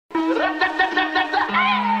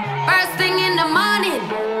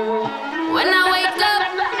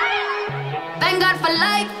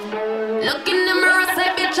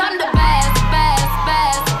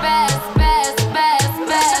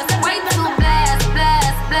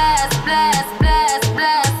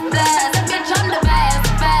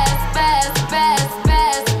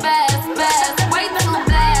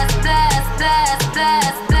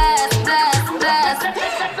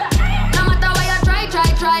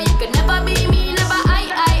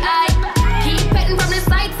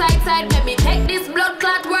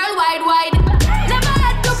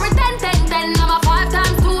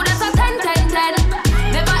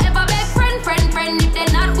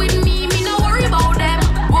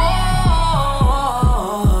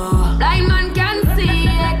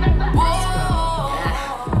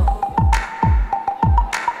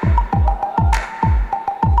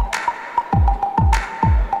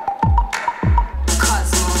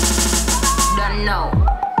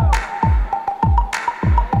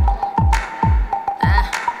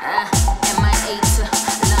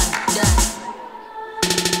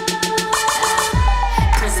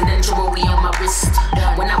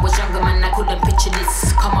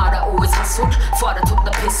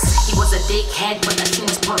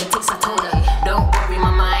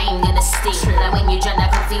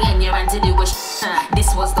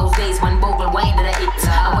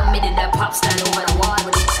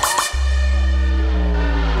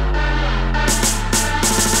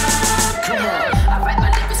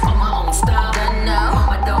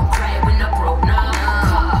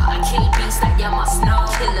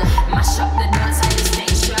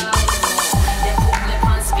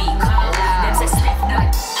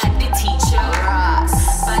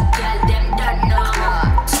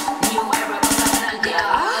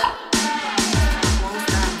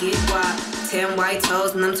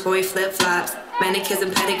manicures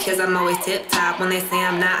and pedicures, I'm always tip-top. When they say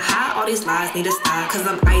I'm not hot, all these lies need to stop. Cause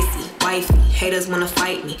I'm icy, wifey, haters wanna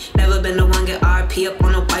fight me. Never been the one get RP up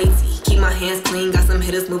on a whitey. Keep my hands clean, got some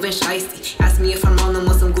hitters moving shicey. Ask me if I'm rolling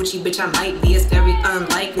with some Gucci, bitch, I might be. It's very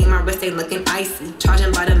unlikely, my wrist ain't looking icy.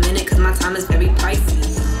 Charging by the minute, cause my time is very pricey.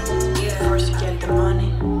 Yeah. First you get the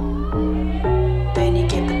money, then you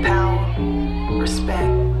get the power,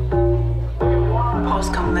 respect.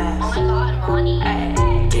 Post come last. Oh my god, money. Ay,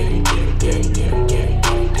 get it, get it, get it, get it, get it,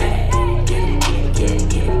 get it, pay. Get it, get it, get it,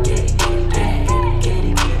 get it, get it, get it, pay. Get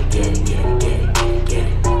it, get it, get it, get it, get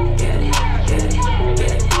it, get it, get it, get it,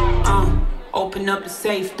 get it. Open up the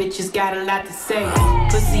safe, bitches got a lot to say.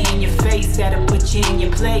 Pussy in your face, gotta put you in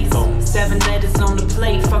your place. 7 letters on the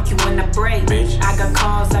plate, fuck you when I break. I got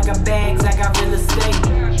cars, I got bags, I got real estate.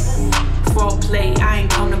 Foreplay, I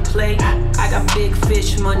ain't come to play. I got big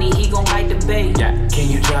fish money, he gon' bite the bait. Can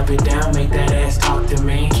you drop it down, make that ass talk to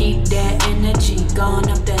me? Keep that energy going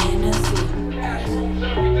up that